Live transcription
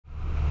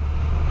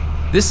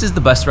This is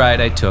the bus ride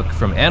I took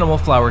from Animal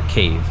Flower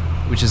Cave,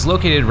 which is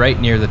located right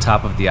near the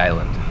top of the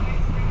island.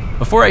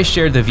 Before I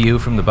shared the view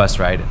from the bus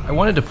ride, I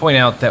wanted to point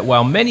out that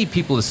while many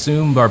people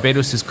assume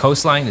Barbados'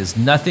 coastline is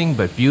nothing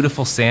but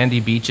beautiful sandy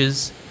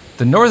beaches,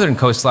 the northern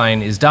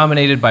coastline is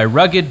dominated by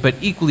rugged but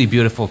equally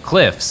beautiful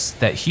cliffs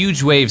that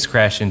huge waves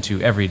crash into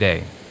every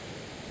day.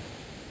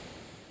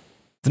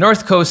 The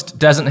north coast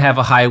doesn't have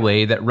a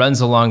highway that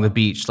runs along the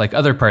beach like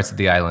other parts of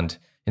the island.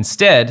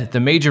 Instead, the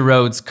major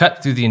roads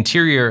cut through the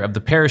interior of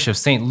the parish of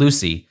St.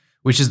 Lucie,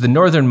 which is the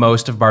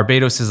northernmost of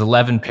Barbados'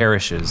 11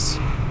 parishes.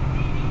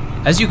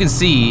 As you can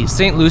see,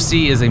 St.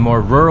 Lucie is a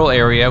more rural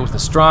area with a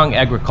strong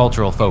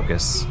agricultural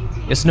focus.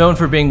 It's known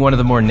for being one of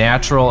the more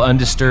natural,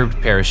 undisturbed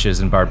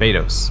parishes in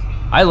Barbados.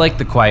 I like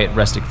the quiet,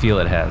 rustic feel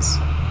it has.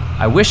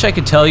 I wish I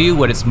could tell you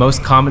what its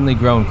most commonly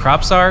grown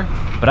crops are,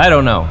 but I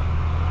don't know.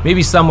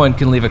 Maybe someone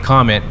can leave a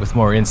comment with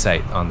more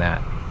insight on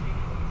that.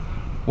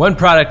 One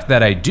product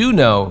that I do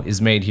know is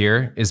made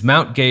here is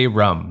Mount Gay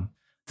rum.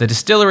 The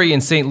distillery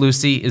in St.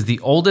 Lucie is the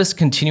oldest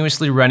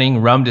continuously running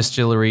rum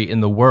distillery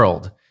in the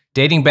world,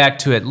 dating back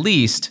to at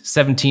least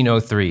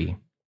 1703.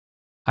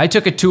 I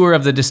took a tour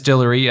of the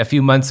distillery a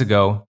few months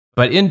ago,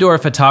 but indoor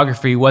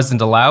photography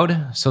wasn't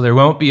allowed, so there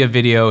won't be a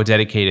video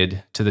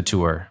dedicated to the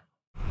tour.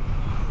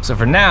 So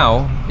for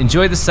now,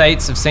 enjoy the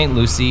sights of St.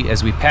 Lucie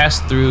as we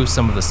pass through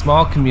some of the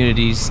small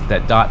communities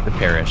that dot the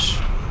parish.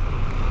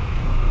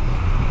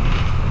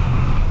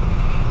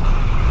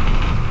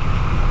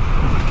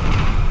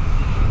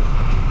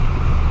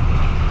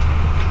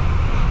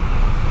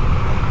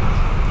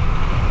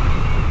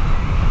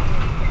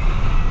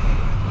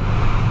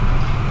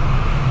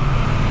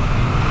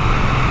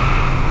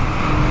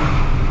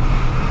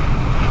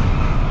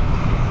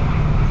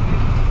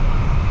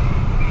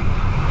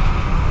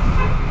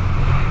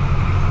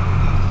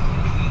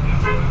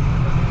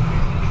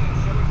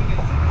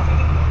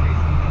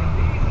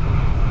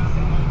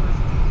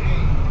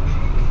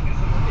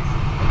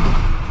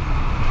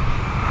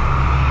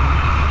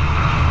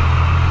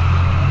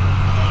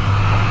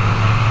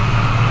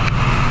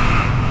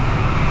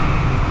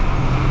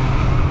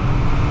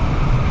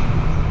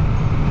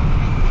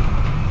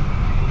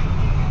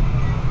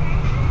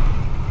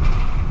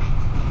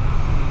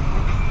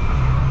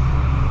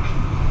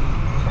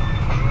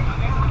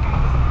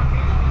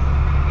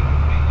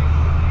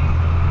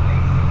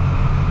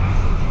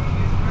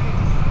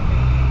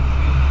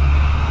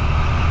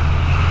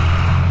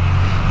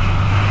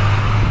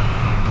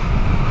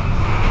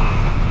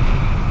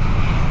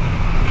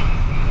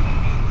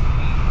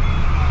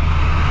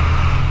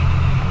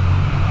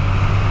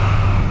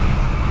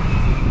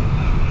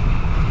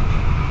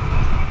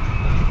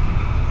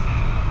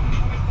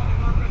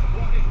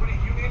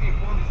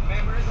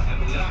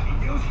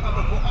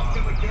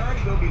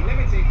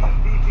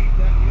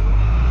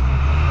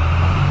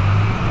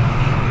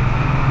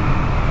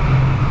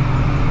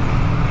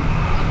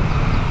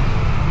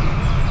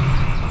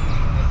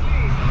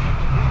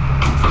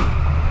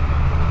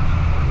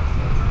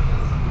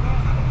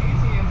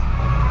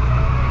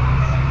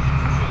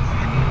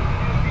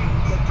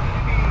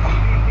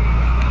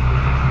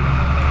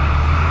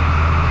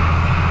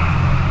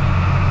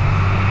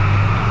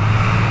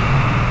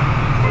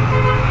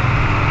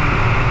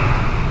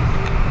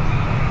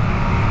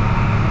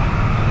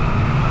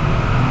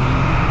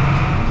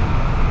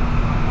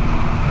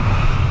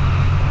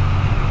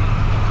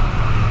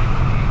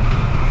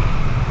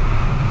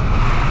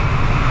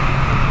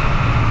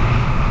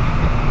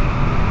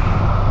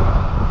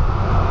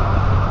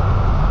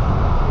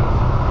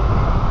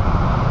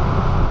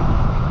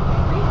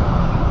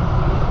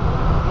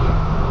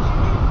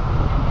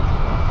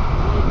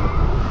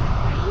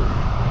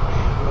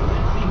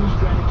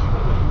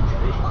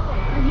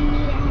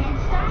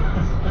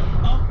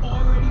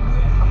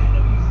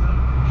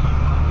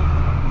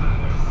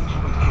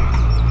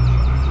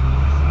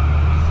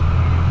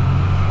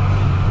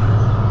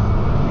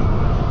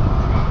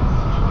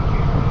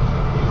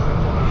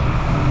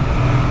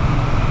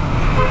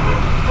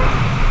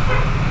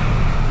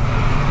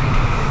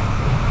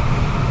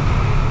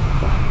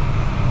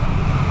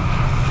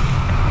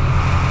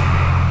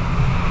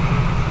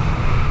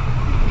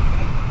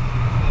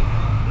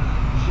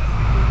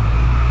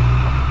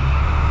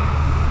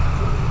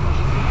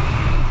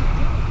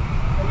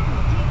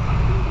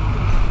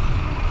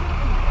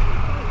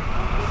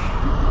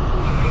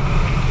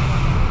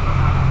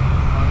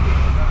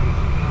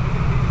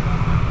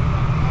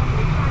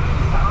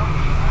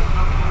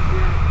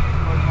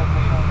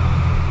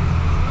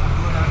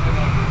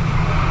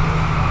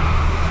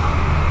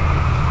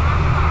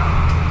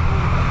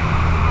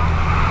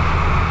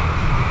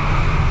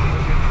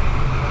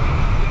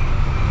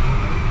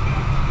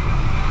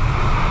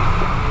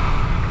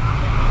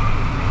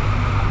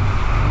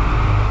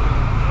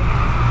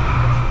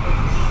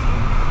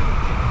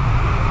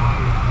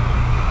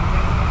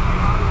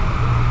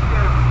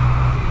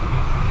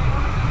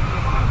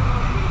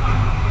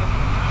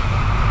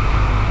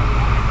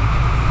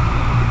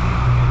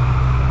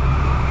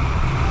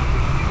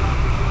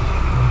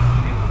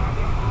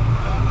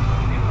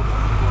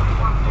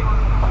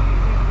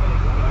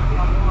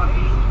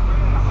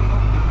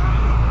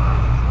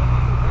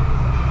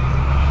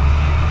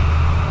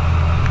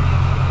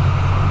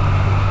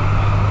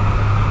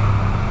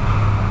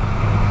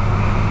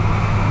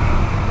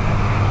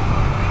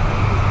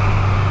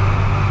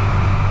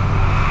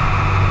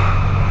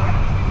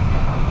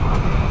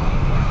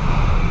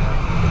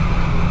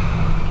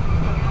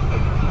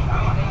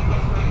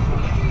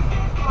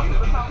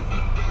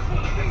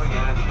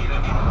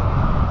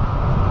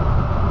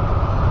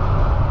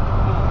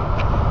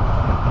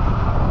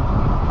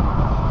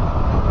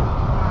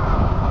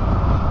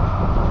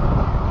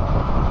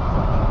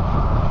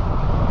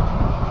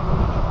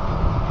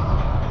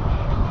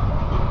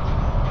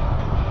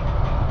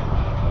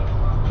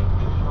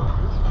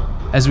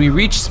 As we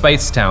reached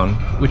Speightstown,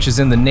 which is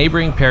in the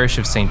neighboring parish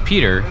of St.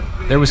 Peter,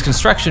 there was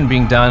construction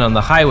being done on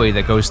the highway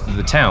that goes through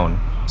the town,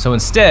 so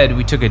instead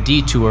we took a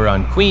detour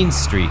on Queen's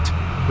Street,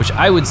 which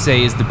I would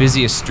say is the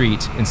busiest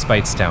street in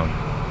Speightstown.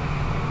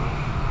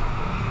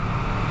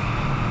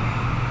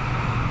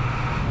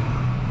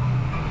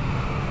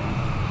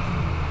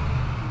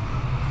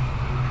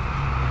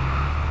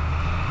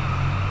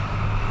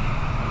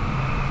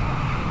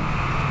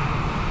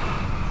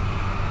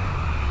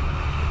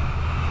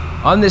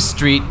 On this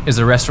street is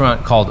a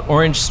restaurant called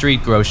Orange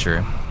Street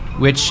Grocer,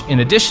 which, in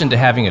addition to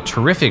having a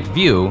terrific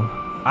view,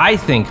 I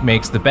think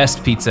makes the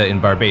best pizza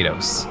in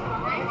Barbados.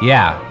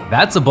 Yeah,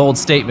 that's a bold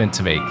statement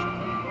to make.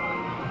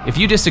 If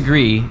you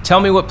disagree,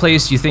 tell me what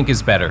place you think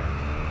is better,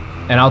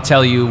 and I'll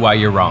tell you why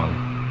you're wrong.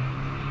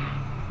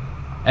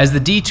 As the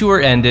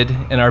detour ended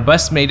and our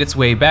bus made its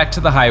way back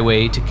to the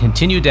highway to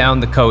continue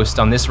down the coast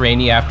on this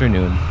rainy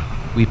afternoon,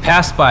 we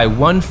passed by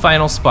one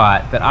final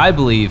spot that I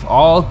believe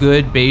all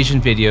good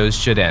Bayesian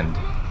videos should end,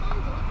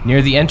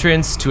 near the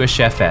entrance to a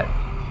chefette.